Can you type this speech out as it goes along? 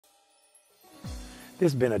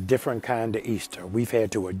This has been a different kind of Easter. We've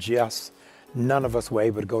had to adjust. None of us were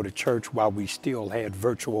able to go to church while we still had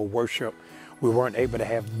virtual worship. We weren't able to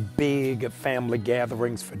have big family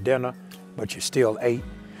gatherings for dinner, but you still ate.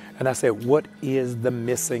 And I said, what is the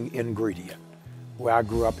missing ingredient? Where I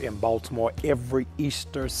grew up in Baltimore, every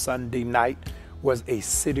Easter Sunday night was a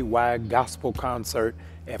citywide gospel concert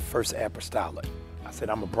at First Apostolic. I said,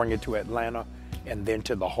 I'm gonna bring it to Atlanta and then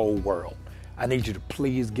to the whole world. I need you to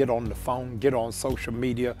please get on the phone, get on social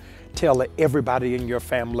media, tell everybody in your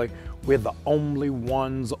family we're the only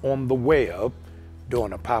ones on the web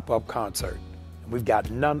doing a pop-up concert. We've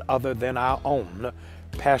got none other than our own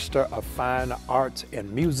pastor of fine arts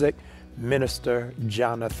and music, Minister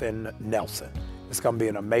Jonathan Nelson. It's gonna be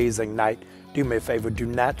an amazing night. Do me a favor, do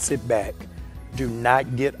not sit back, do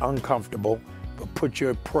not get uncomfortable, but put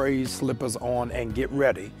your praise slippers on and get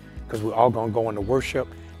ready, because we're all gonna go into worship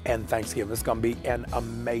and Thanksgiving. It's gonna be an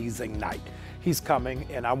amazing night. He's coming,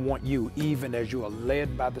 and I want you, even as you are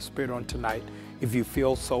led by the Spirit on tonight, if you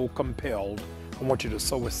feel so compelled, I want you to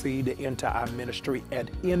sow a seed into our ministry at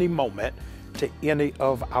any moment to any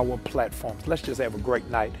of our platforms. Let's just have a great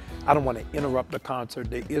night. I don't want to interrupt the concert.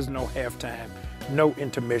 There is no halftime, no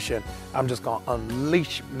intermission. I'm just gonna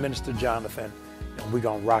unleash Minister Jonathan, and we're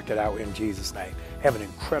gonna rock it out in Jesus' name. Have an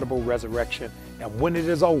incredible resurrection, and when it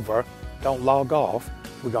is over, don't log off.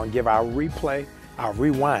 We're gonna give our replay, our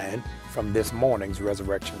rewind from this morning's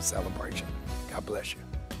resurrection celebration. God bless you.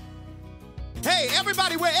 Hey,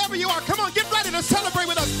 everybody, wherever you are, come on, get ready to celebrate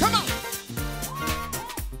with us. Come on.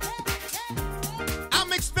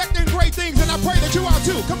 I'm expecting great things, and I pray that you are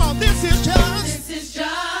too. Come on, this is just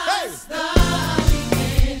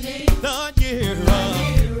the year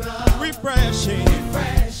of refreshing.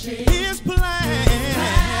 His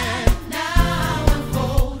plan now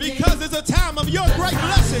unfolding, because it's a time of your great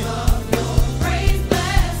blessing.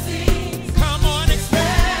 Come on,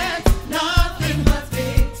 expect nothing but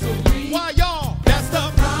victory. Why, y'all? That's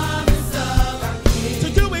the promise of our King. To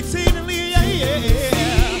do exceedingly,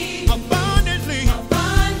 abundantly,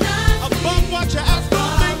 above what you ask for.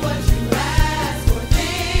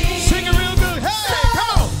 Sing it real good. Hey, come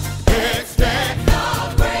on. Expect the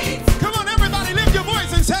great. Come on, everybody, lift your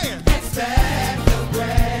voice and say it. Expect the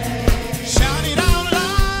great. Shout it out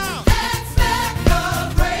loud. Expect the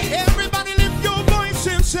great. Everybody lift your voice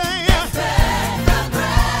and say it. Expect the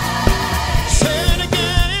great. Say it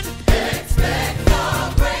again. Expect the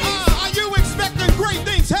great. Are you expecting great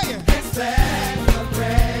things? Say it. Expect the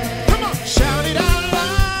great. Come on, shout it out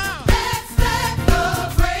loud. Expect the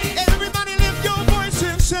great. Everybody lift your voice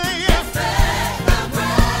and say it. Expect the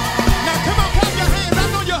great. Now come on, clap your hands. I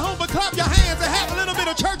know you're home, but clap your hands and have a little bit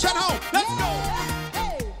of church at home. Let's go.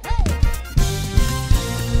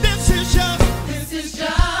 This is just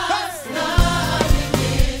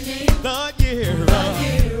the year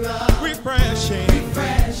of refreshing.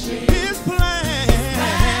 His plan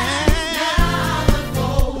now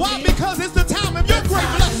unfolding. Why? Because it's the time of your great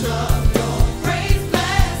blessing.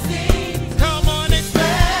 Come on,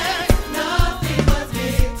 expect nothing but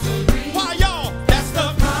victory. Why, y'all? That's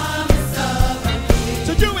the promise of our King.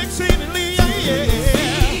 To do exceedingly,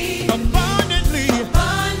 abundantly,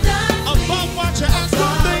 above what you ask for.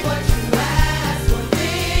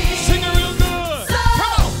 Sing it real good.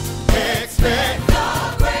 Come on. Expect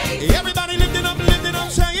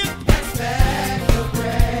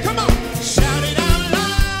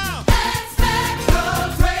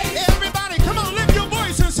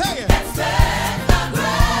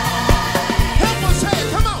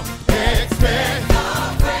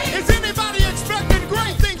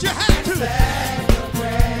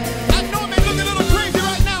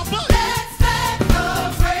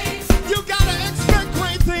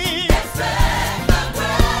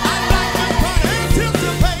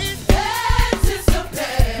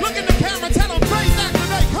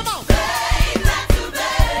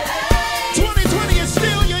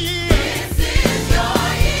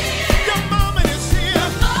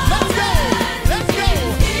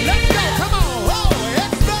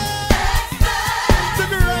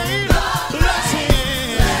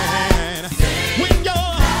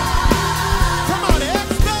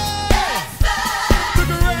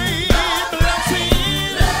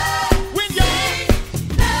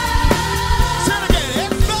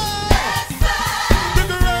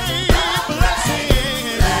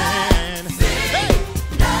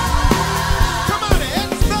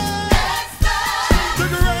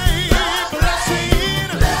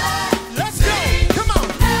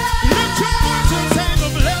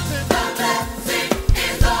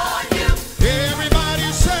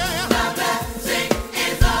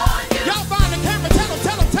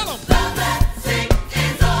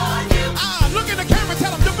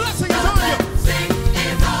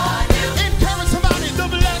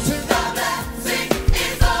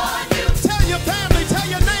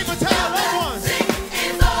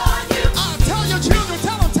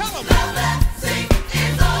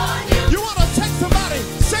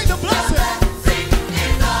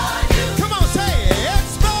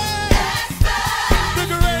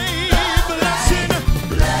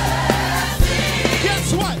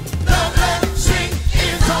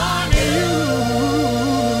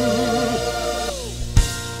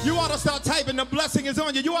blessing is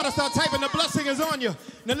on you. You ought to start typing the blessing is on you.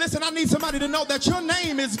 Now listen, I need somebody to know that your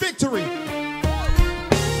name is victory.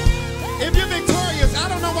 If you're victorious, I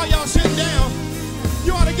don't know why y'all sitting down.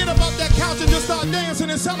 You ought to get up off that couch and just start dancing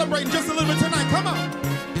and celebrating just a little bit tonight. Come on.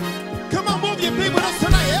 Come on, move your feet with us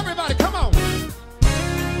tonight. Everybody, come on.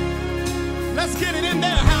 Let's get it in their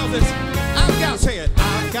houses. I've got, say it.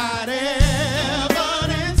 I've got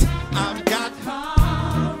evidence. I've got,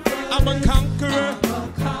 I'm a conqueror.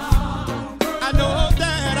 I know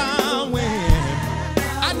that I win.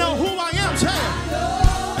 I know who I am, say it.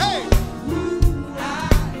 Hey.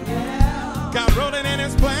 God wrote it in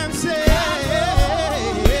his plan, say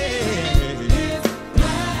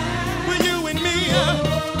with you and me.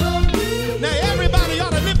 Now everybody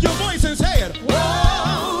ought to lift your voice and say it.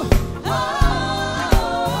 Whoa.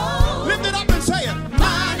 Lift it up and say it.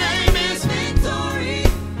 My name is Victory.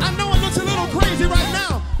 I know it looks a little crazy right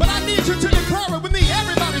now, but I need you to declare it with me.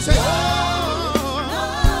 Everybody say, oh,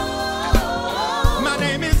 my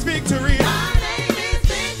name is Victory. My name is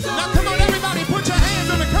Victory. Now come on, everybody, put your hands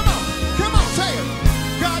on it. Come on, say it.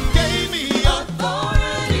 God gave me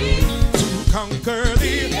authority to conquer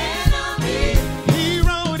the enemy. He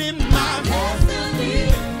wrote in my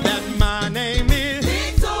destiny that my name is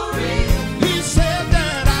Victory. He said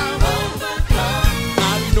that I've overcome. I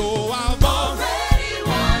know I've already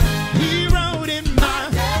won. He wrote in my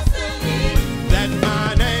destiny that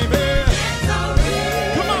my name is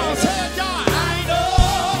Victory. Come on, say it, y'all. I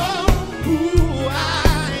know who I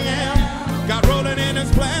am. God wrote it in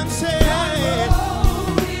his plan, say it.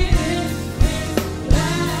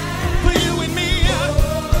 For you and me.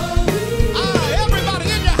 Everybody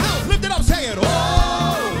in your house, lift it up, say it. Oh.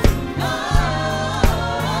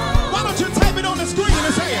 Why don't you type it on the screen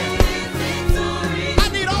and say it? I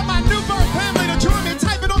need all my new birth family to join me.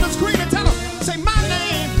 Type it on the screen and tell them, say my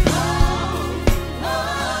name.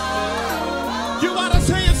 You ought to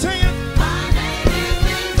say it, say it. I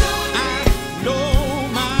know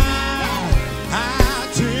my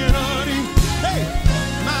identity. Hey,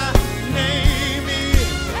 my name is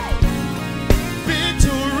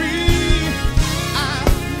Victory. I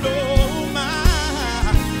know my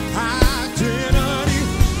identity.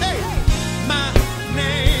 Hey, my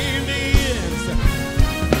name is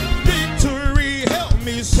Victory. Help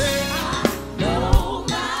me say, I know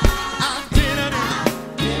my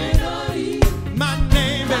identity. My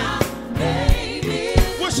name is.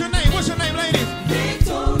 What's your name? What's your name, ladies?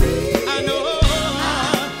 Victory. I know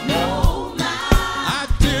my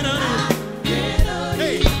identity.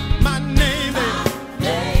 Hey, my name is.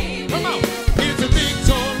 Come on, it's a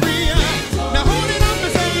Victory. Now hold it up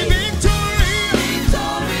and say Victory.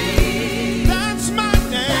 That's my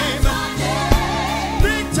name.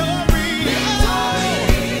 Victory.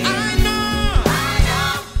 I know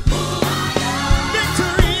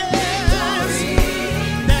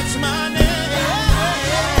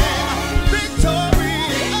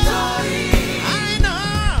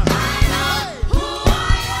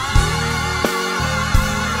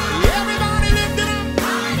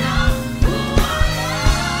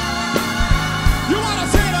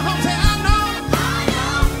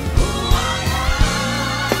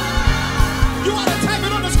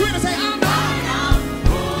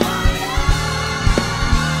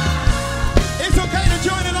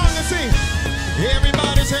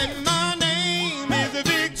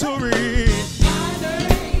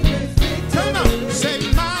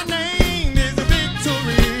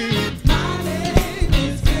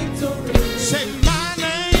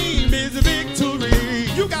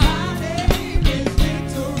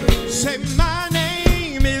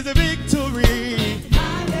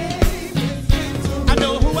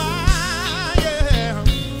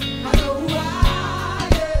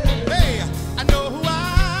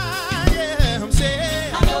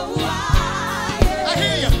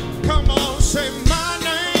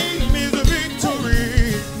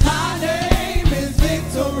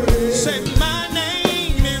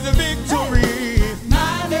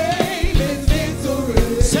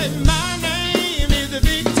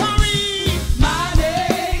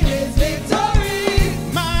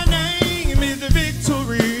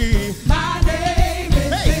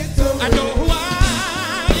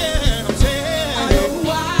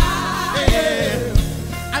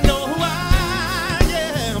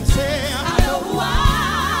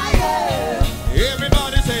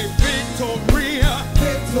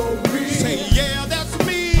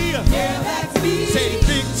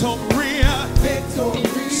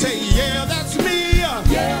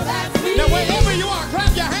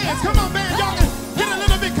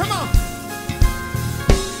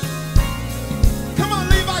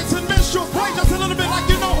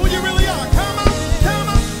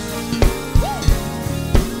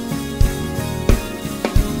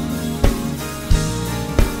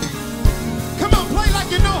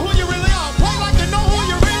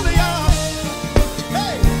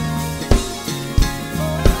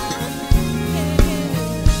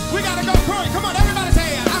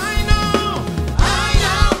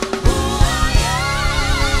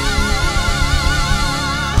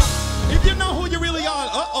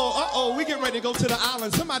Uh-oh, we getting ready to go to the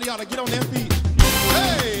island. Somebody ought to get on their feet.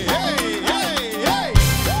 Hey, hey, hey, hey.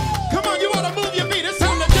 Come on, you ought to move your feet. It's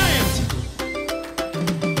time to dance.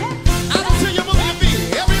 I don't see you move your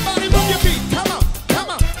feet. Everybody move your feet. Come on, come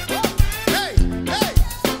on. Hey, hey.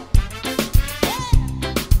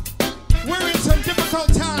 We're in some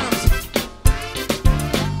difficult times,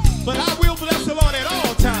 but I will bless the Lord at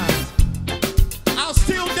all times. I'll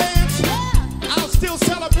still dance. I'll still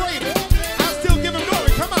celebrate. I'll still give him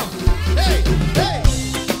glory. Come on. Hey, hey.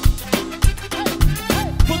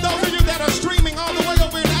 For those of you that are streaming all the way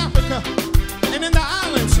over in Africa and in the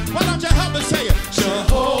islands, why don't you help us say it?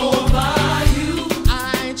 Jehovah, you,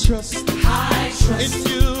 I trust in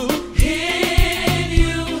you. In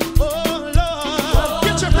you. Oh, Lord.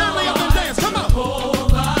 Get your family up and dance. Come on.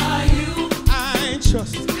 Jehovah, you, I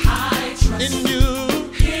trust in you.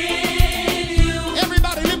 In you.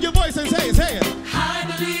 Everybody lift your voice and say it. Say it. I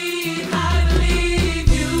believe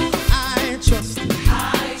you. I trust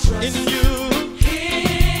in you.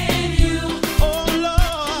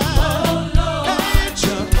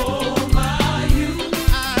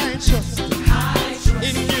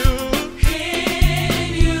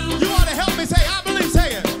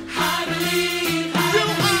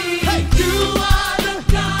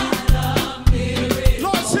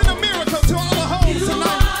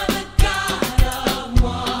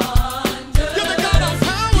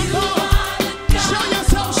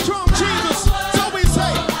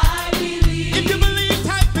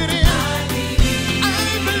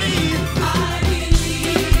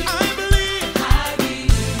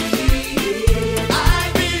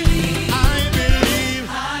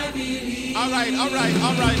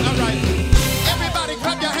 All right. Everybody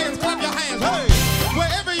clap your hands, Hey,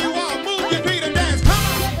 wherever you are, move your feet and dance. Come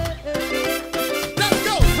on. Let's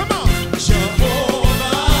go. Come on.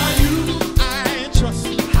 Jehovah, you, I trust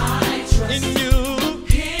in you.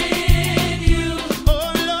 In you.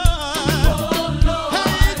 Oh, Lord.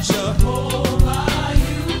 Hey, Jehovah,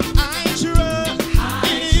 you, I trust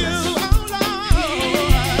in you. Oh,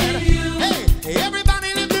 Lord. Hey, everybody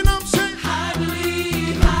lifting up, say, I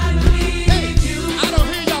believe. Hey, I don't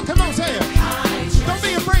hear y'all. Come on, say it. Don't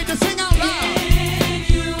be afraid to sing out loud.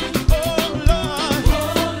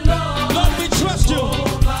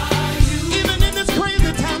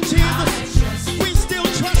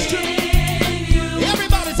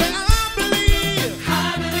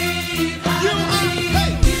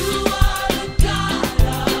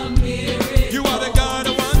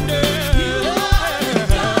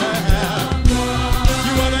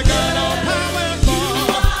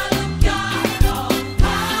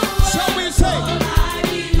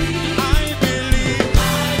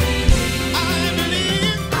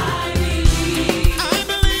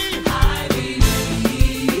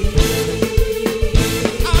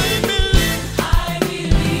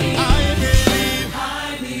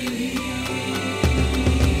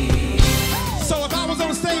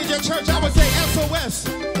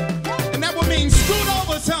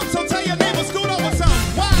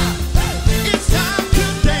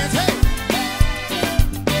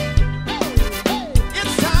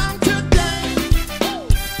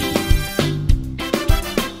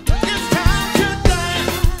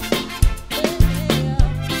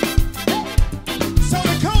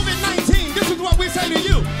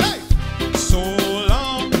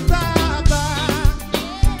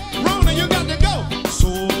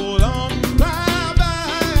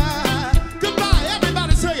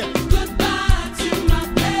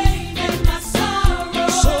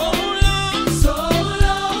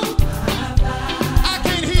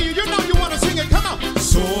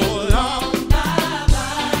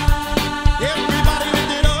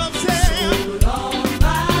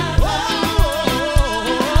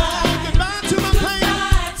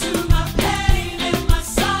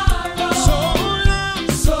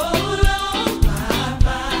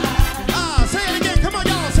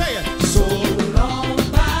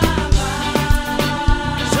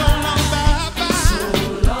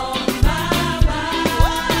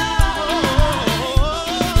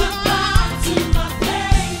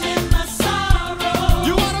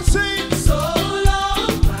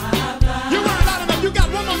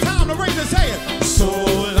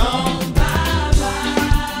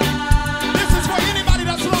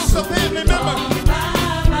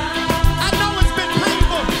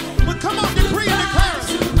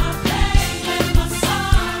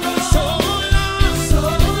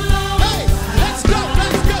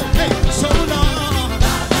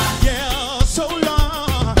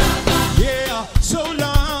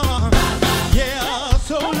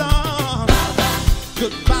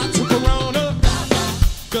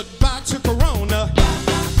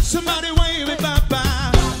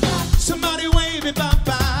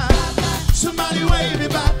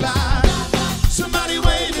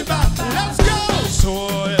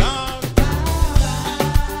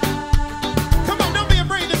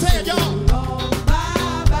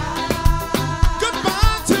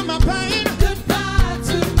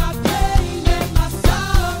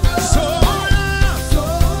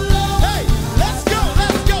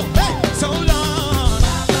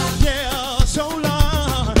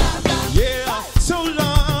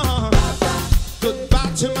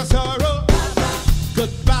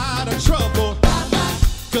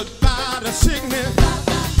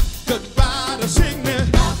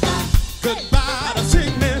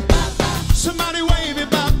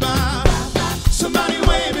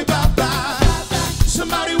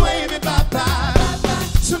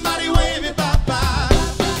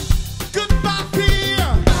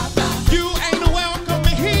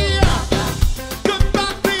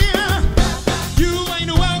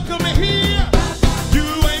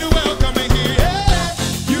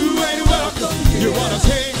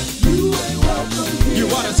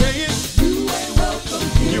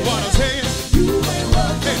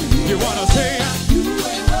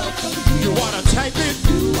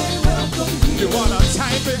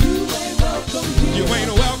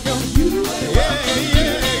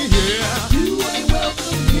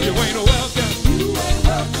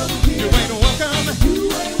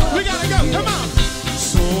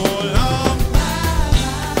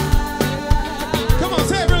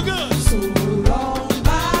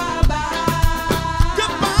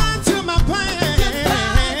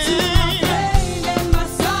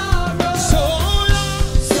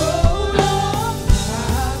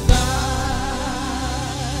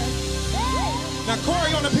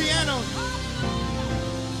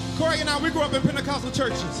 Corey and I, we grew up in Pentecostal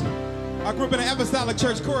churches. I grew up in an apostolic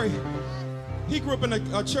church. Corey, he grew up in a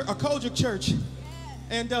Kojic church.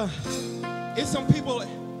 And it's some people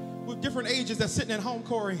with different ages that's sitting at home,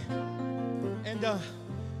 Corey. And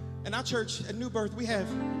in our church at New Birth, we have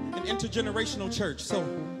an intergenerational church. So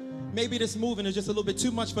maybe this moving is just a little bit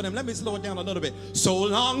too much for them. Let me slow it down a little bit. So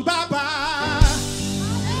long, bye-bye.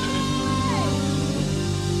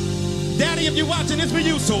 Daddy, if you're watching, this for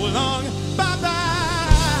you. So long, bye-bye.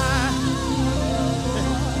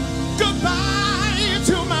 Goodbye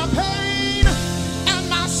to my pain and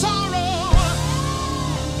my sorrow.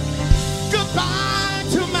 Goodbye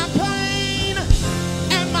to my pain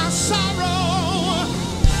and my sorrow.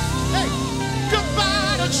 Hey,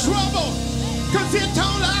 goodbye to trouble, 'cause it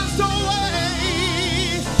don't last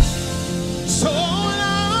away. So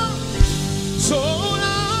long, so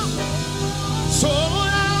long, so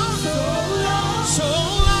long, so long, so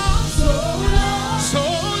long, so long, so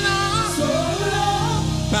long, so long,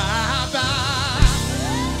 bye-bye.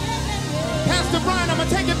 Pastor Bryant, I'm gonna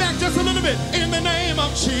take it back just a little bit. In the name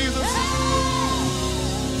of Jesus.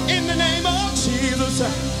 In the name of Jesus.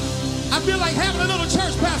 I feel like having a little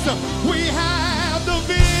church, Pastor. We have the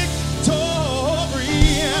victory.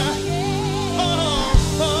 Oh,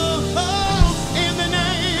 oh, oh, in the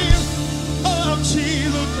name of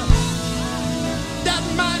Jesus. That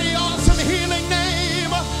mighty, awesome, healing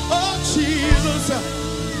name of Jesus.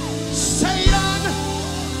 Satan,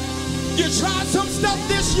 you tried some stuff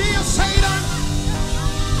this year, Satan.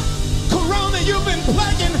 Corona, you've been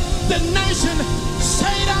plaguing the nation,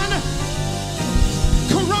 Satan.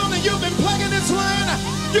 Corona, you've been plaguing this land.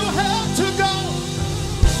 You have to go.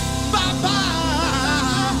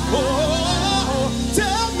 Bye-bye. Oh,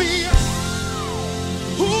 tell me,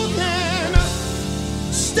 who can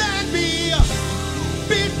stand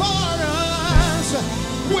before us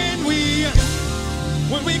when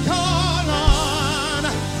we call on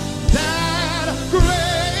that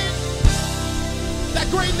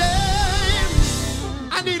great name?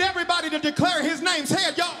 I need everybody to declare his name. Say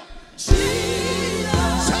it, y'all. Jesus,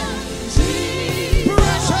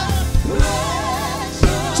 precious,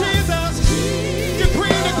 Jesus,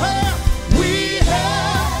 decree and declare, we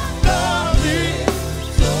have the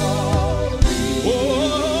victory.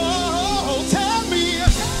 Oh, tell me,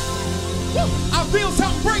 I feel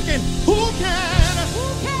something breaking. Who can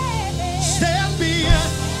stand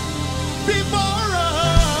before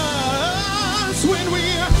us when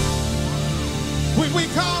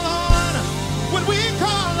we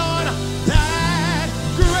call on that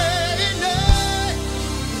great name?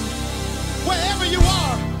 Wherever you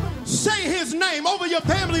are, say his name over your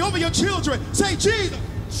family, over your children. Say Jesus.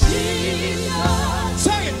 Jesus.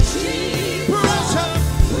 Say it. Jesus. Precious.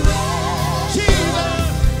 Jesus.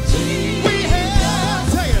 Jesus. We have.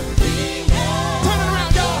 Say it. Turn it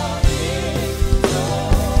around, y'all.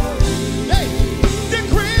 Hey,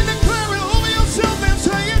 decree and declare it over yourself and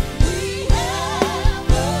say it.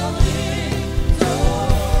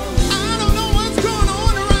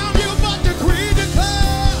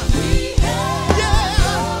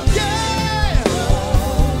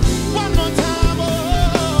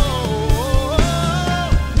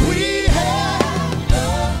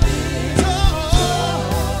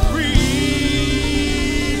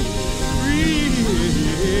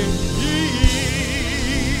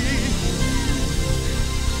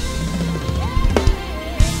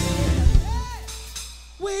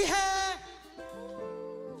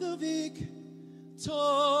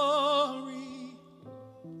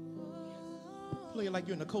 Play it like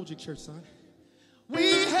you're in the Kojic church, son.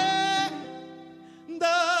 We have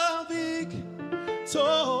the victory.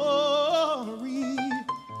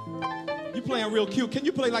 You playing real cute. Can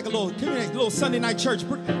you play like a little Sunday night church?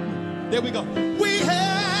 There we go. We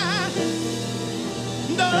have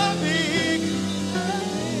the victory.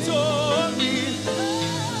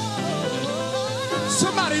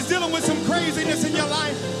 Somebody's dealing with some craziness in your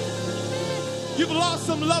life. You've lost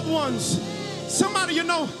some loved ones. Somebody you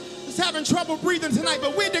know is having trouble breathing tonight,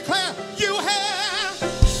 but we declare you have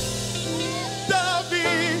the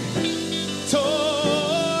victory.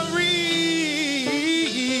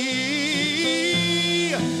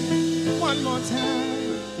 One more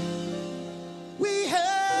time. We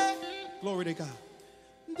have, glory to God,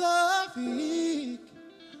 the victory.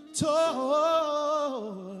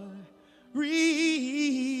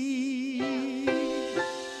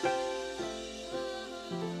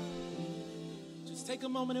 Take a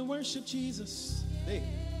moment and worship Jesus. Hey.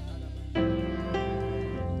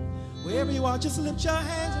 Wherever you are, just lift your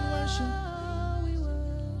hands and worship.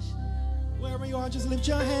 Wherever you are, just lift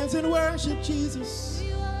your hands and worship Jesus.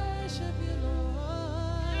 Glory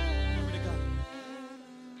to God.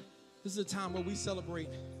 This is a time where we celebrate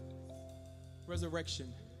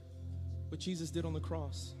resurrection, what Jesus did on the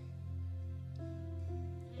cross.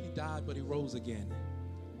 He died, but he rose again.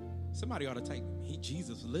 Somebody ought to type,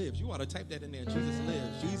 Jesus lives. You ought to type that in there. Jesus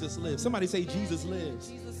lives. Jesus lives. Somebody say, Jesus lives.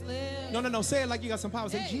 Jesus lives. No. Say it like you got some power.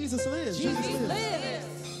 Say, Jesus lives. Jesus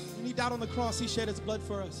lives. When he died on the cross, he shed his blood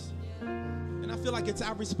for us. And I feel like it's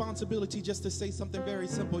our responsibility just to say something very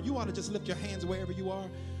simple. You ought to just lift your hands wherever you are.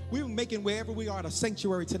 We're making wherever we are a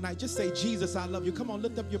sanctuary tonight. Just say, Jesus, I love you. Come on,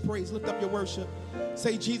 lift up your praise. Lift up your worship.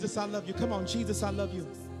 Say, Jesus, I love you. Come on, Jesus, I love you.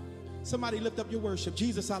 Somebody lift up your worship.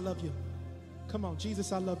 Jesus, I love you. Come on,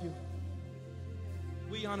 Jesus, I love you.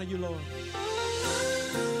 We honor you, Lord.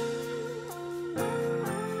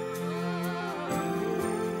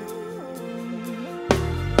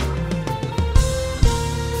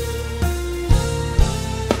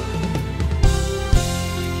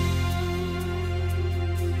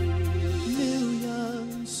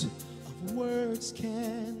 Millions of words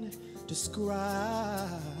can describe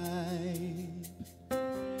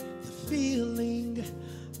the feeling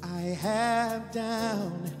I have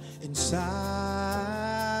down inside.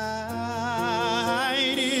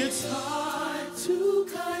 It's hard to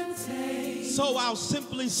contain. So I'll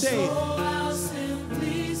simply say,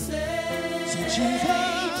 say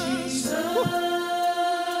Jesus.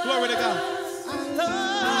 Glory to God. I love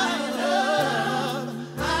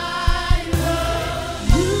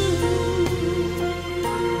you.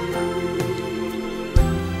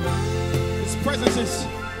 His presence is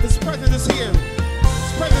here.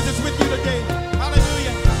 His presence is with you today.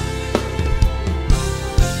 Hallelujah.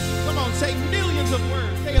 Come on, say millions of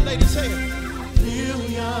words. Say it, lady, say it.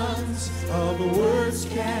 Millions of words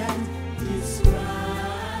can describe.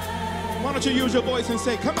 Why don't you use your voice and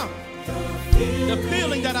say, come on. The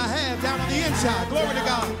feeling that I have down on the inside. Glory to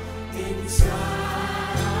God.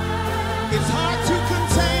 It's hard to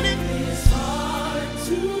contain it.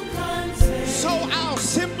 So I'll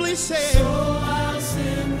simply say,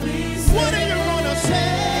 what are you going to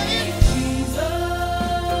say?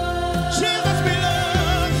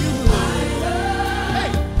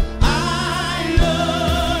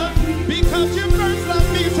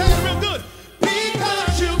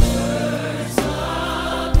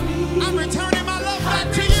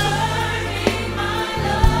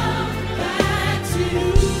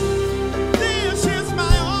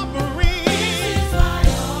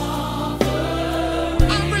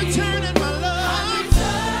 My love.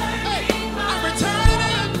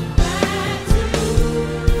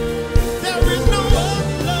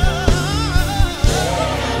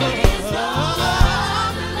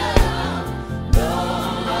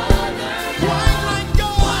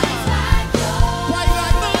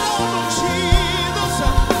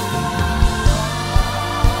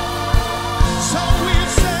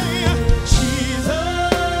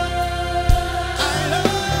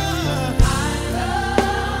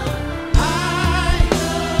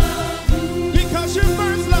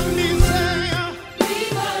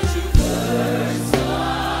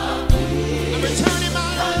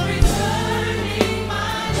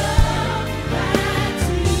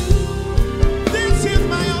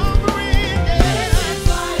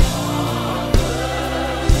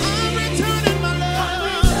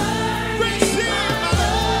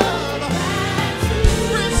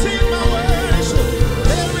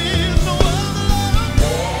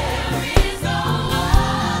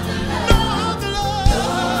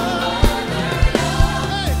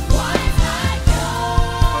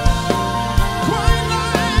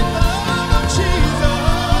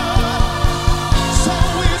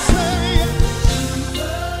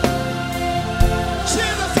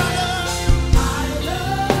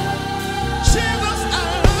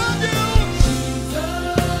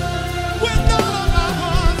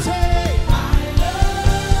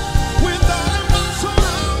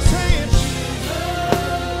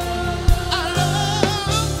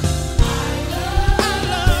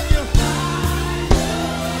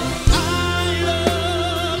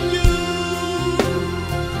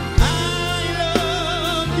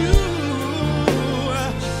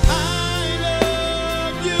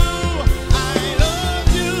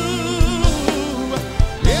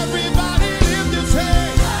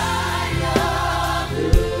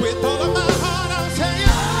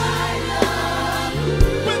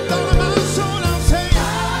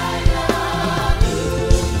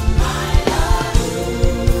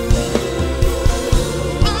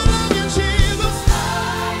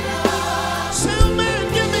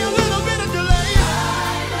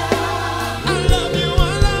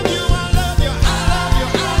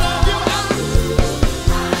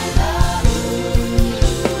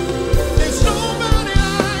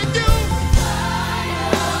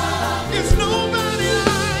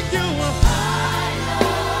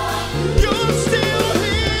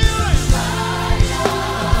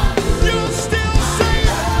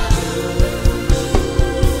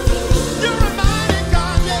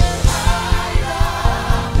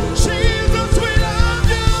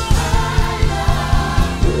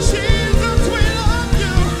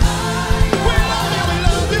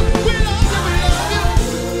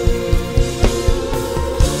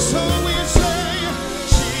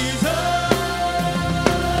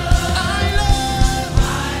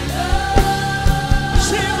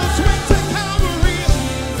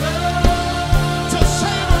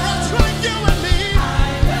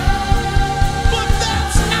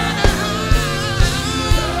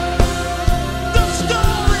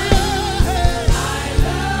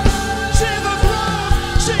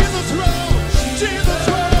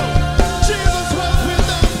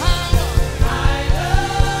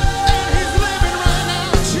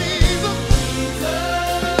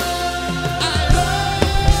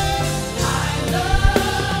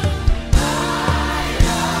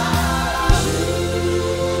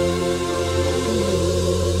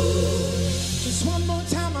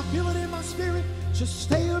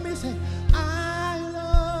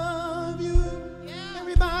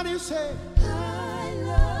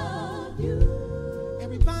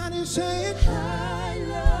 Everybody saying, I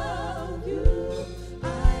love you.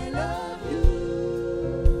 I love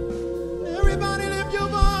you. everybody lift your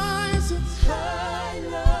voices. I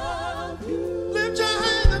love you. Lift your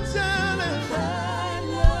hand and tell it. I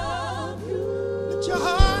love you. Lift your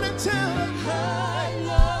heart and tell it. I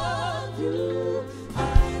love you.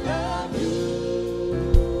 I love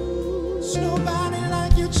you. It's nobody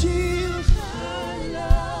like you, Jesus. I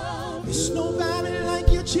love you. It's nobody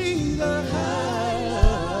like you, Jesus.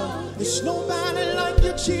 It's nobody like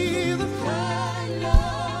you, Jesus. I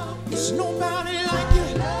love you. It's nobody like you.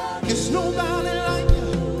 It's nobody like you.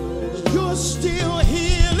 You're still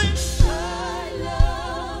healing. I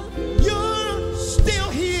love you. You're still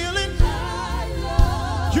healing. I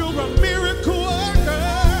love you. You're a miracle worker.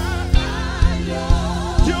 I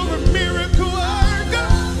love you. You're a miracle worker.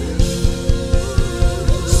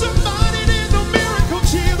 Somebody needs a miracle,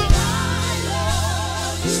 Jesus.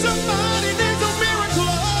 Somebody needs a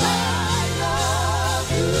miracle.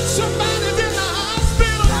 Somebody's in the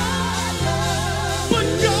hospital, but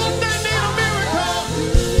God, they need a miracle.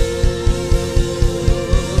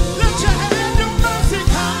 Let your hand of mercy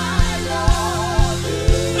come.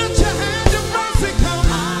 Let your hand of mercy come.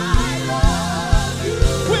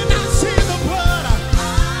 When I see the blood,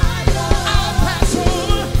 I'll pass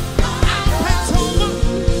over. I'll pass over.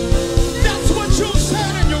 That's what you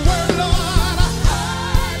said in your word, Lord.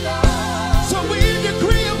 So we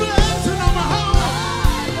decree a blessing on my home.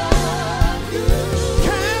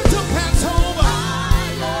 Cancer pass over.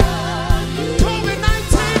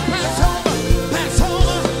 COVID-19 pass over. Pass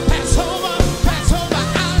over. Pass over. Pass over.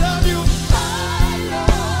 I love you.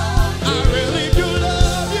 I really do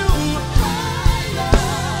love you.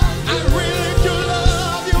 I really do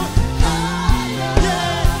love you.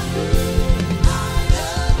 Yeah.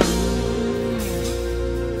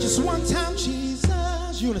 Just one time,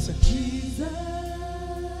 Jesus. Unison. Jesus.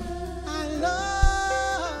 I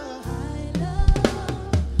love.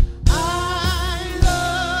 I I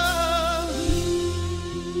love you.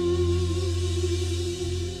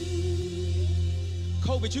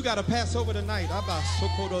 COVID, you got to pass over tonight.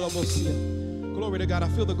 Glory to God. I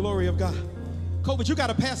feel the glory of God. COVID, you got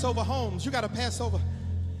to pass over homes. You got to pass over.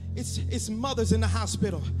 It's mothers in the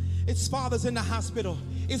hospital. It's fathers in the hospital.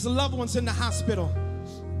 It's loved ones in the hospital.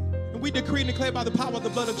 And we decree and declare by the power of the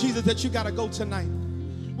blood of Jesus that you got to go tonight.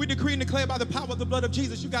 We decree and declare by the power of the blood of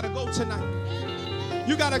Jesus you got to go tonight.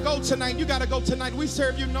 You got to go tonight. You got to go tonight. We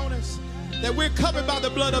serve you. Notice that we're covered by the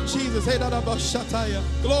blood of Jesus.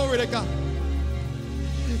 Glory to God.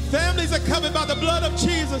 Families are covered by the blood of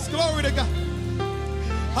Jesus. Glory to God.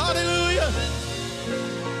 Hallelujah.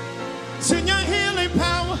 Send your healing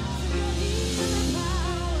power.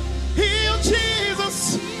 Heal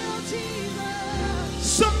Jesus.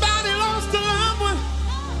 Somebody lost a loved one.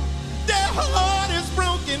 Their heart is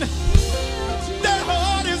broken. Their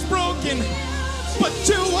heart is broken. But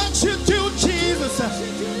do what you do, Jesus.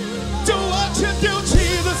 Do what you do,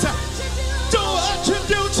 Jesus. Do what you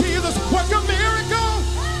do, Jesus. Work a miracle.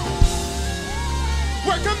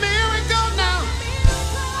 Work a miracle now.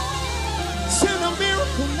 Send a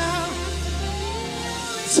miracle now.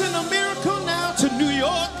 Send a miracle now to New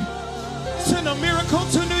York. Send a miracle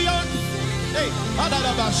to New York. Hey,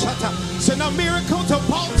 send a miracle to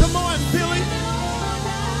Baltimore and Philly.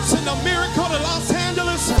 Send a miracle to Los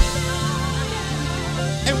Angeles.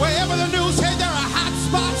 And wherever the news said there are hot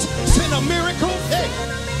spots, send a miracle. Hey,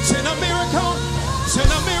 send a miracle.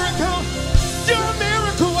 Send a miracle. You're a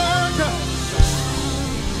miracle worker.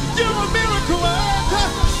 You're a miracle worker.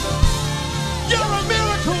 You're a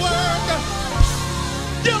miracle worker.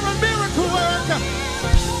 You're a miracle worker.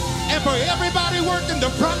 And for everybody working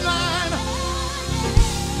the front line,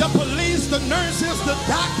 the police, the nurses, the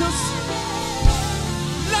doctors,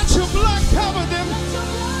 let your blood cover them.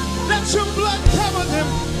 Let your blood cover them.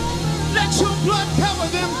 Let your blood cover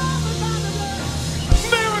them.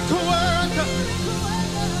 Miracle worker.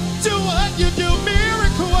 Do what you do,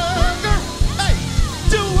 miracle worker. Hey,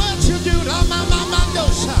 do what you do.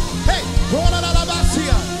 Hey,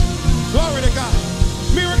 glory to God.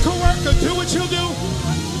 Miracle worker, do what you do.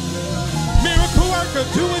 Miracle worker,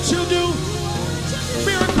 do what you do.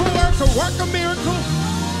 Miracle worker, work a miracle.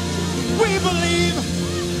 We believe.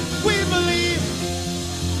 We believe.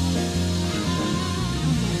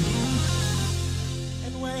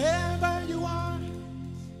 And wherever you are,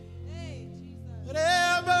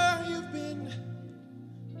 whatever you've been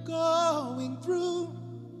going through,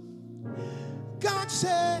 God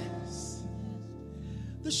says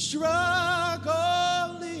the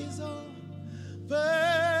struggle is over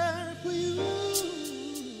for you.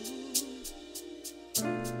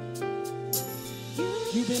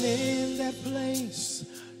 You've been in that place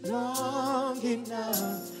long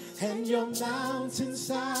enough, and your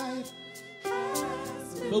mountainside.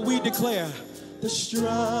 But we declare the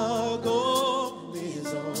struggle is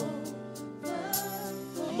over.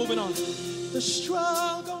 I'm moving on. The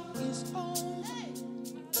struggle is over.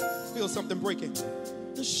 Feel something breaking.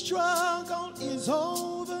 The struggle is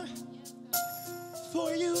over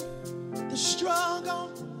for you. The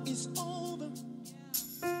struggle is over.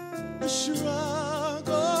 The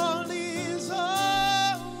struggle is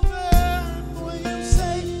over for you.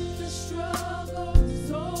 Say the struggle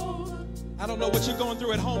is over. I don't know what you're going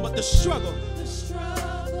through at home, but the struggle is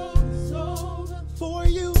over for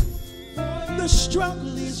you. The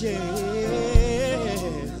struggle is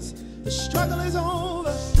yes. The struggle is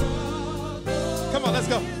over. Come on, let's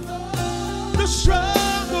go. The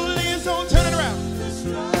struggle is on. Turn it around.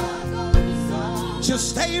 Just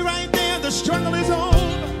stay right there. The struggle is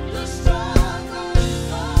over.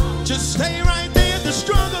 Just stay right there. The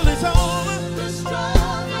struggle is over.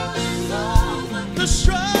 The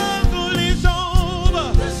struggle is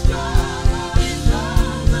over.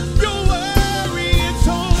 Your worry is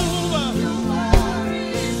over.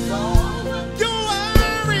 Your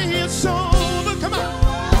worry is over. Come on.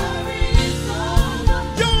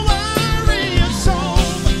 Your worry is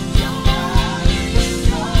over.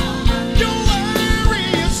 Your worry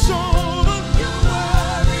is over.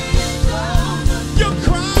 Your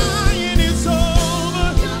crying is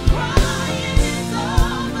over.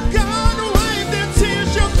 God wipe the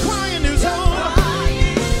tears. Your crying is over.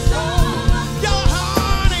 Your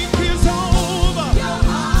heartache is over.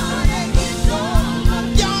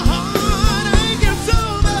 Your heartache is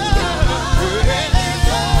over.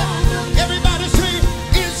 Everybody say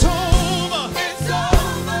it's over.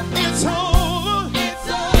 It's over.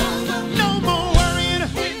 No more worrying.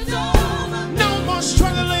 No more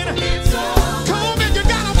struggling. COVID, you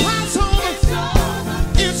gotta pass over.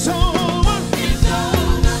 It's over. It's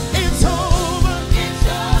over.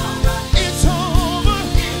 It's over.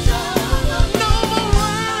 No more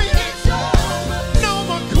worrying. No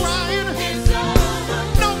more crying.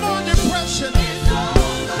 No more depression.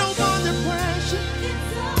 No more depression.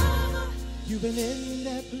 You've been in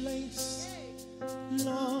that place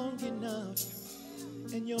long enough,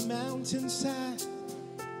 and your mountainside.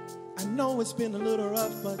 I know it's been a little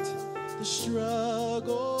rough, but the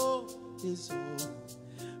struggle is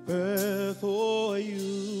over for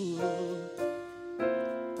you.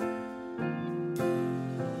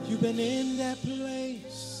 You've been in that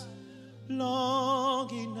place long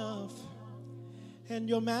enough, and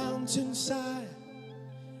your mountainside,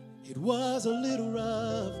 it was a little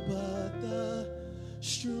rough, but the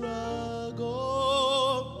struggle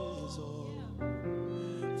is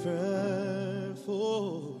over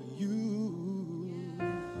for you.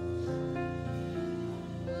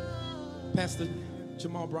 Pastor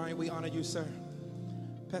Jamal, Bryant, we honor you, sir.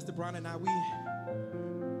 Pastor Bryant and I,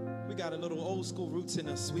 we got a little old school roots in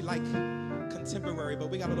us. We like contemporary, but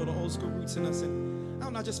we got a little old school roots in us. And I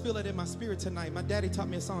don't know, I just feel it in my spirit tonight. My daddy taught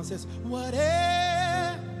me a song that says,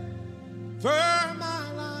 whatever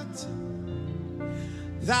my lot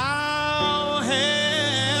thou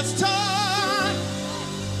hast taught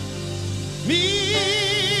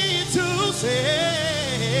me to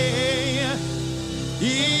say,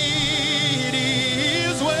 it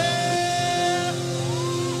is well,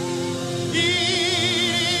 it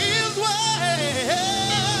is well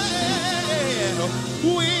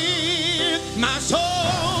with my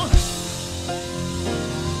soul.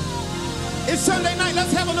 It's Sunday night.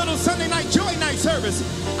 Let's have a little Sunday night joy night service.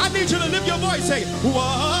 I need you to lift your voice. Say,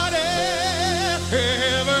 whatever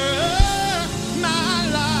my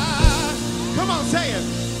life. Come on, say it.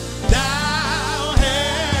 Thou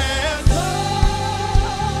hast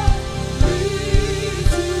taught me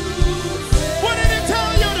to say. What did it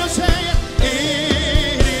tell you to say?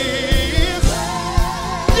 It is.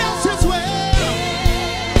 Yes, it's well.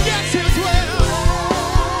 Yes, it's well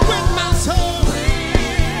with my soul.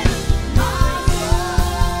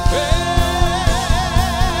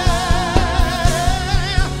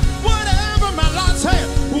 Whatever my life says,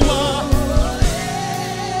 whatever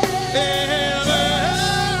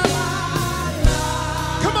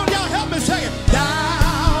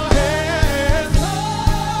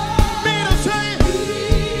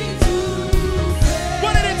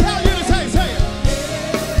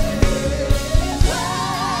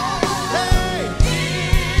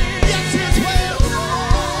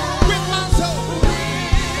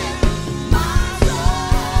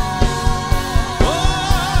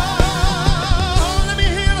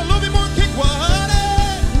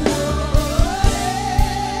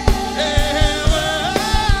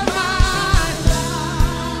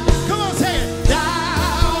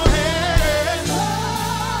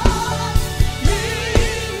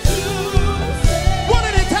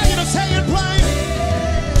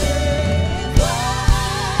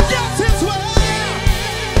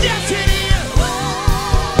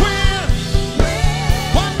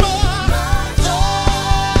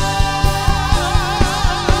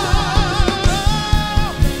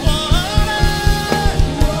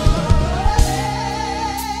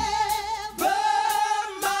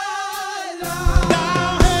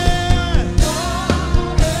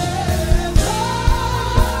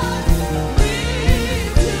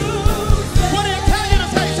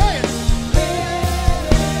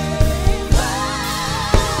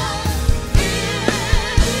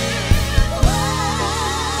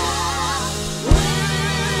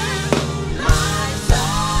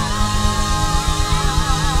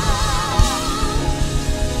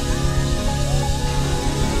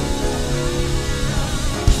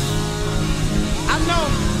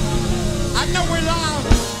I know we're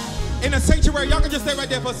live in a sanctuary. Y'all can just stay right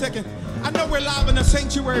there for a second. I know we're live in a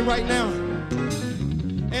sanctuary right now.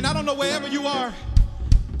 And I don't know wherever you are,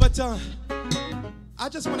 but I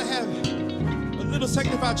just want to have a little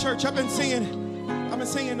sanctified church. I've been singing, can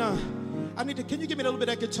you give me a little bit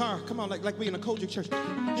of that guitar? Come on, like we in a Kojic church.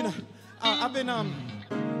 You know, I've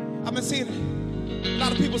been seeing a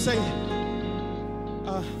lot of people say,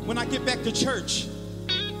 when I get back to church,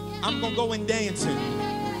 I'm going to go and dancing.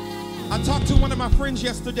 I talked to one of my friends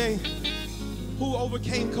yesterday who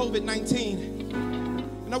overcame COVID-19.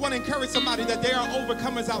 And I want to encourage somebody that there are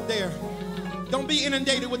overcomers out there. Don't be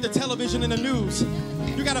inundated with the television and the news.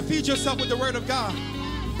 You got to feed yourself with the word of God.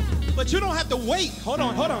 But you don't have to wait. Hold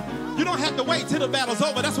on. You don't have to wait till the battle's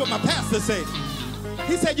over. That's what my pastor said.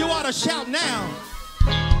 He said you ought to shout now.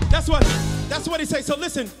 That's what he said. So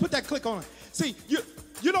listen, put that click on. See, you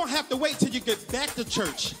don't have to wait till you get back to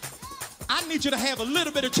church. I need you to have a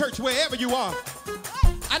little bit of church wherever you are.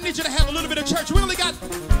 I need you to have a little bit of church. We only got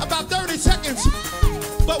about 30 seconds.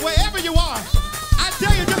 But wherever you are, I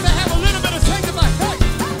dare you just to have a little bit of sanctified faith.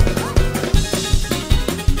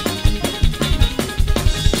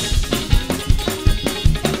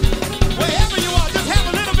 Wherever you are, just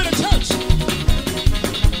have a little bit of church.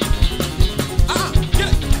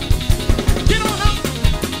 Get on up.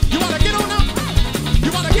 You want to get on up.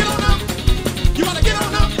 You want to get on up. You want to get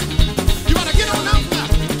on up. You want to get on up.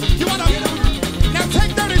 You want to. Now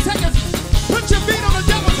take 30 seconds. Put your feet on the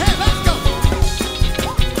devil's head. Let's go.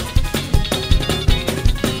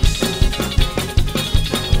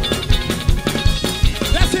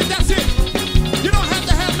 That's it. You don't have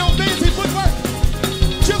to have no fancy footwork.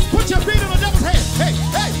 Just put your feet on the devil's head. Hey.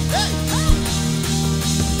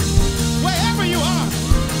 Wherever you are.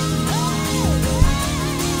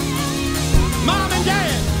 Mom and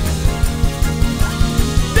dad.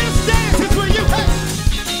 This dance is for you. Hey.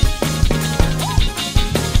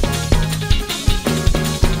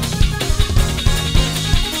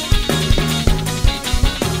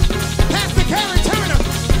 Pastor Karen Turner.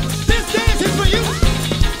 This dance is for you.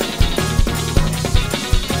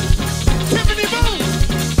 Tiffany Boone.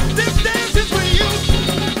 This dance is for you.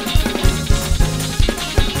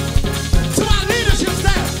 To our leadership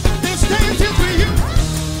staff. This dance is for you.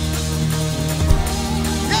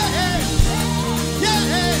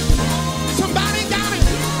 Yeah. Somebody got it.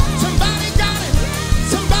 Somebody got it.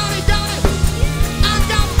 Somebody got it. I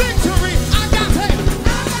got victory. I got it.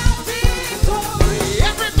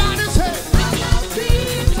 Everybody say, I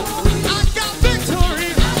got victory.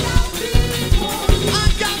 I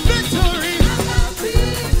got victory.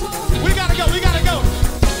 We gotta go.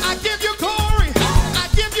 I give you glory. I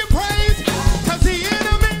give you praise. 'Cause the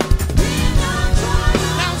enemy.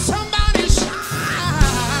 Now somebody shout.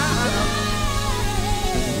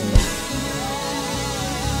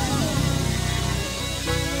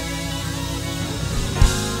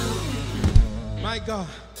 My God.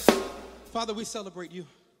 Father, we celebrate you.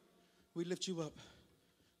 We lift you up.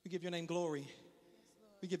 We give your name glory.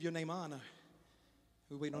 We give your name honor.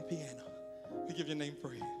 We wait on piano. We give your name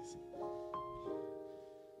praise.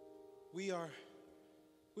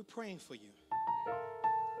 We're praying for you.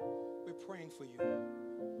 We're praying for you.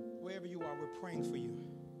 Wherever you are, we're praying for you.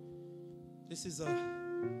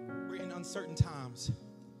 We're in uncertain times,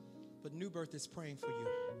 but New Birth is praying for you.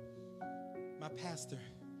 My pastor,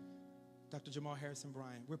 Dr. Jamal Harrison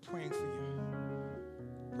Bryant, we're praying for you.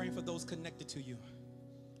 Praying for those connected to you.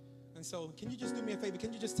 And so, can you just do me a favor?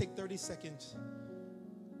 Can you just take 30 seconds?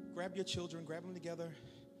 Grab your children, grab them together.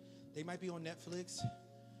 They might be on Netflix.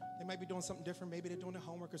 They might be doing something different. Maybe they're doing their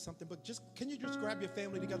homework or something. But can you just grab your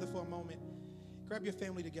family together for a moment? Grab your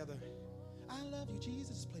family together. I love you,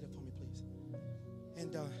 Jesus. Just play that for me, please.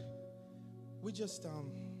 And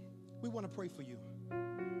we want to pray for you. I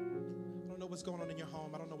don't know what's going on in your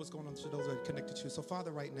home. I don't know what's going on to those that are connected to you. So,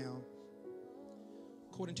 Father, right now,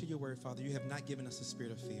 according to your word, Father, you have not given us a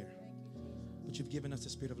spirit of fear, but you've given us a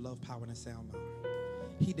spirit of love, power, and a sound mind.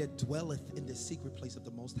 He that dwelleth in the secret place of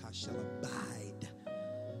the Most High shall abide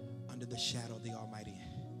under the shadow of the Almighty.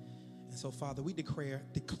 And so, Father, we decree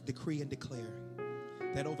and declare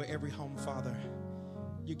that over every home, Father,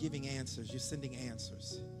 you're giving answers. You're sending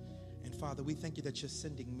answers. And, Father, we thank you that you're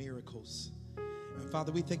sending miracles. And,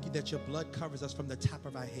 Father, we thank you that your blood covers us from the top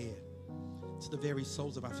of our head to the very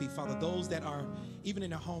soles of our feet. Father, those that are, even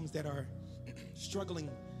in their homes, that are struggling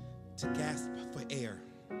to gasp for air,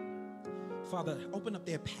 Father, open up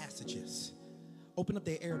their passages. Open up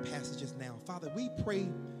their air passages now. Father, we pray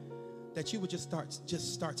that you would just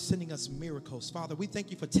start sending us miracles. Father, we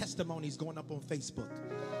thank you for testimonies going up on Facebook.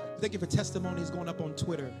 Thank you for testimonies going up on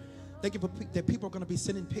Twitter. Thank you for that people are going to be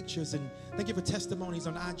sending pictures, and thank you for testimonies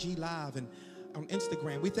on IG Live and on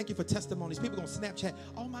Instagram. We thank you for testimonies. People going to Snapchat.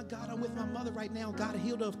 Oh my God, I'm with my mother right now. God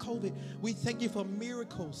healed her of COVID. We thank you for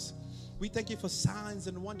miracles. We thank you for signs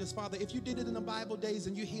and wonders, Father. If you did it in the Bible days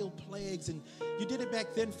and you healed plagues and you did it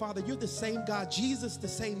back then, Father, you're the same God. Jesus the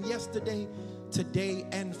same yesterday, today,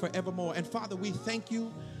 and forevermore. And Father, we thank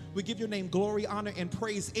you. We give your name glory, honor, and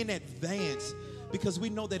praise in advance because we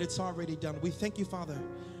know that it's already done. We thank you, Father.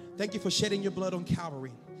 Thank you for shedding your blood on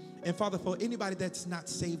Calvary. And Father, for anybody that's not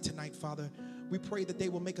saved tonight, Father, we pray that they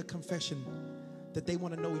will make a confession that they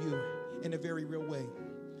want to know you in a very real way.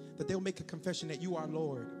 That they'll make a confession that you are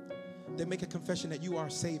Lord. They'll make a confession that you are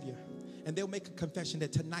Savior. And they'll make a confession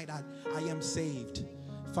that tonight I am saved.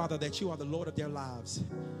 Father, that you are the Lord of their lives.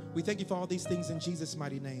 We thank you for all these things in Jesus'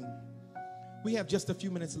 mighty name. We have just a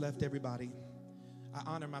few minutes left, everybody. I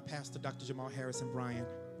honor my pastor, Dr. Jamal Harris and Bryant.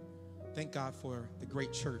 Thank God for the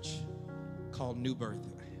great church called New Birth.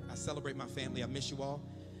 I celebrate my family. I miss you all.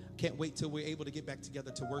 Can't wait till we're able to get back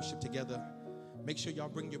together to worship together. Make sure y'all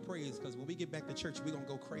bring your praise, because when we get back to church, we're going to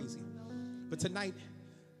go crazy. But tonight,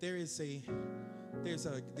 the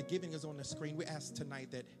giving is on the screen. We ask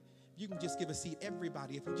tonight that you can just give a seed.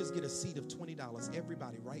 Everybody, if you just get a seed of $20,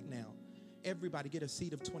 everybody right now, everybody get a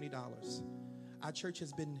seed of $20. Our church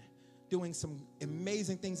has been doing some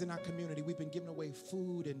amazing things in our community. We've been giving away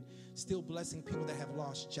food and still blessing people that have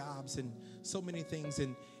lost jobs and so many things.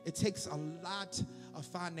 And it takes a lot of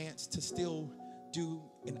finance to still do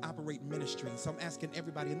and operate ministry. So I'm asking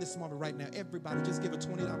everybody in this moment right now, everybody just give a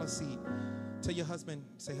 $20 seed. Tell your husband,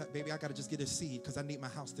 say, baby, I got to just get a seed because I need my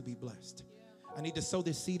house to be blessed. I need to sow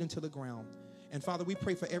this seed into the ground. And Father, we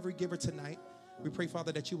pray for every giver tonight. We pray,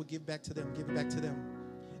 Father, that you would give back to them, give it back to them.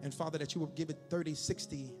 And Father, that you will give it 30,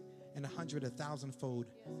 60, and 100, 1,000-fold.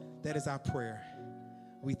 That is our prayer.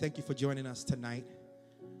 We thank you for joining us tonight.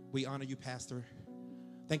 We honor you, Pastor.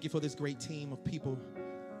 Thank you for this great team of people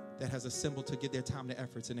that has assembled to give their time, their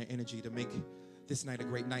efforts, and their energy to make this night a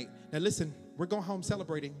great night. Now listen, we're going home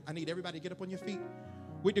celebrating. I need everybody to get up on your feet.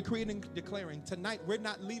 We're decreeing and declaring tonight we're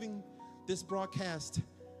not leaving this broadcast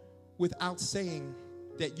without saying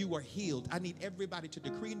that you are healed. I need everybody to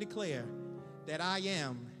decree and declare that I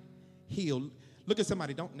am healed. Look at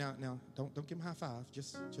somebody. Don't give them a high five.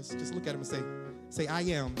 Just look at them and say I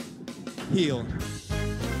am healed.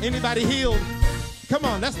 Anybody healed? Come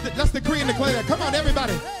on, let's decree and declare that. Come on,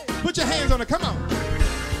 everybody. Put your hands on it. Come on.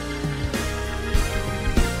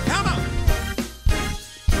 Come on.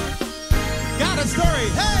 Got a story.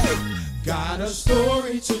 Hey. Got a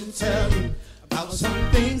story to tell you about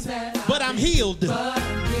some things that But I'm healed. Oh,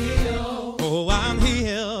 I'm healed. oh, I'm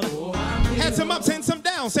healed. Had some ups and some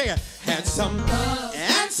downs. Say it. Had some ups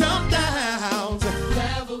and some downs.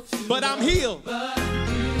 Level 2, But I'm healed. but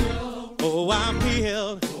healed. Oh, I'm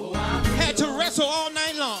healed. Oh, I'm Had to wrestle all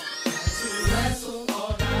night long. to wrestle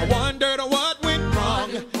all I night. wondered what went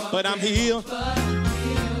wrong. But I'm healed. But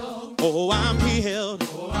healed. Oh, I'm healed.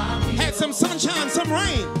 Oh, I'm healed. Had some sunshine, some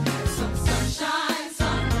rain. Some sunshine,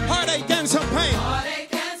 some Heartache and some pain.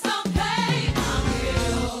 heartache, and some pain. I'm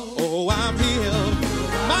healed. Oh, I'm healed.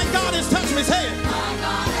 My God has touched me. Say it. My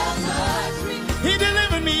God has touched me. He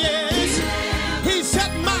delivered me, yes. He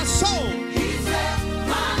set my soul. He set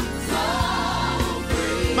my soul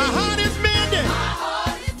free. My heart is mended. My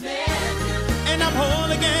heart is mended. And I'm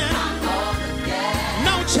whole again. I'm whole again.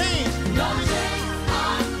 No change. No chains,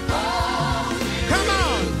 I'm whole. Come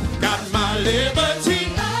on. Got my liberty.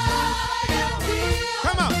 I am healed.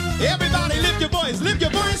 Come on. Everybody lift your voice. Lift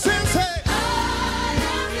your voice and say, I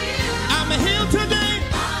am healed. I'm healed today.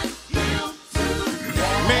 I'm healed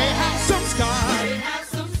today. May have some May scars. have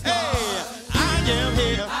some Hey, scars. I am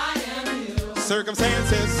healed. I am healed.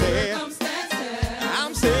 Circumstances say Circumstances,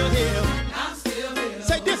 I'm still healed. I'm still healed.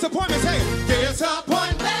 Say disappointment. Say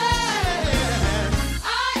disappointment. I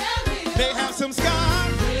am healed. They have some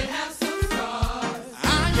scars. May have some scars. I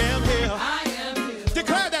am healed. I am healed.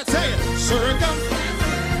 Declare that. Say it.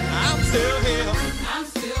 I'm still healed. I'm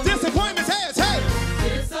still healed. Disappointment. Say it. Say it.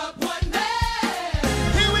 Disappointment.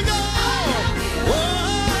 Here we go. Whoa.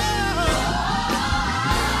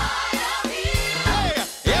 I am healed. Hey,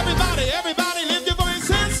 everybody lift your voice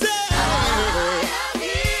and say,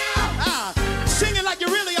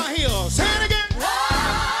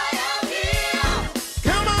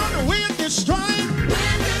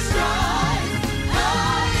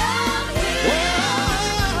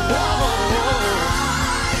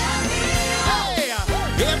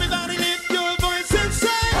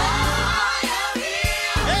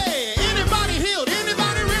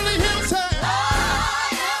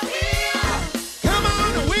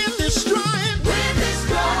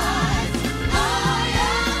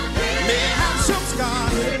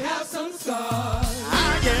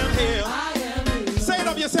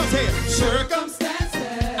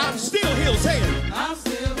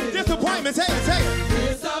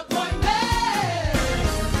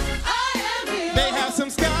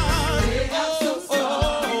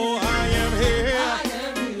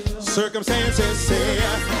 Circumstances say,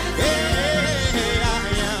 yeah, I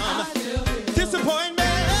am. Disappointment.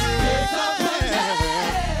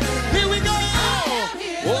 Here we go.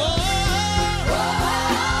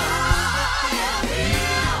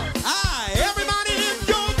 Everybody lift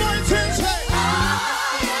your voice and say,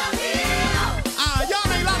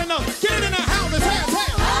 y'all ain't loud enough. Get it in the house and say it.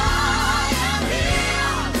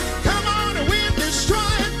 Come on, with this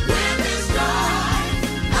stripe.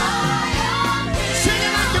 Sing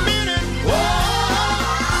it like you mean it.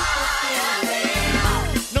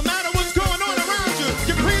 No matter what's going on around you,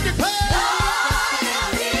 you plead your declare.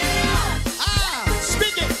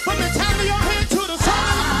 Speak it from the top of your head to the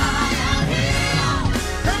side.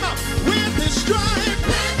 Come on, with this stripe.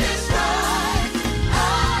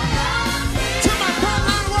 To my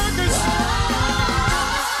frontline workers.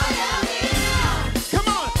 Come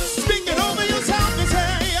on, speak it over yourself and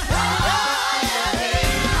say,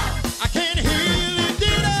 I can't heal it,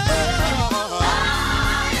 did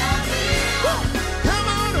Come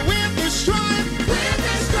on, with this stripe.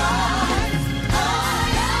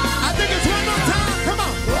 I think it's one more time. Come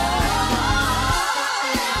on.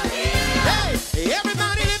 Hey,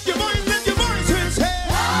 everybody lift your voice and say,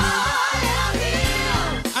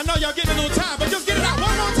 I know y'all getting a little tired, but just get it out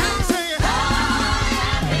one more time. Say,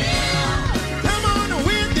 come on,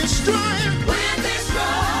 with this stripe.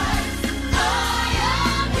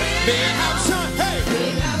 May I have some,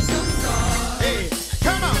 hey,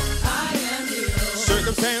 come on.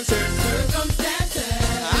 Circumstances,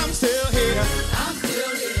 I'm still here.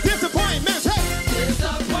 Disappointments, hey,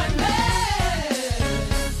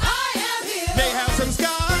 they have some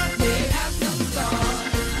scars.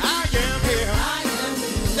 I am here.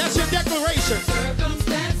 That's your declaration.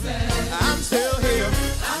 I'm still here.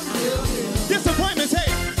 Disappointments,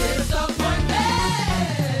 hey.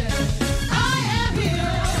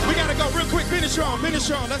 We gotta go real quick. Finish strong.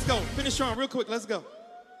 Let's go. Finish strong real quick. Let's go.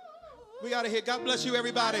 We gotta hit. God bless you,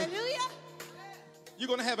 everybody. Hallelujah. You're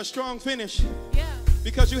gonna have a strong finish Yeah.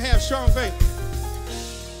 because you have strong faith.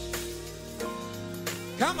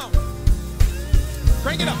 Come on.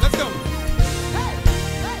 Crank it up. Let's go.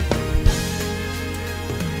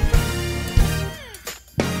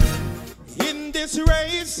 In this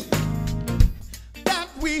race that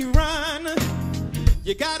we run,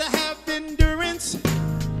 you gotta have endurance,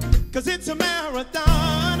 'cause it's a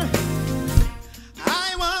marathon.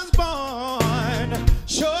 I was born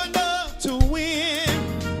sure enough to win,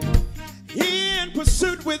 in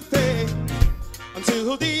pursuit with faith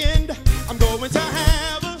until the end. I'm going to have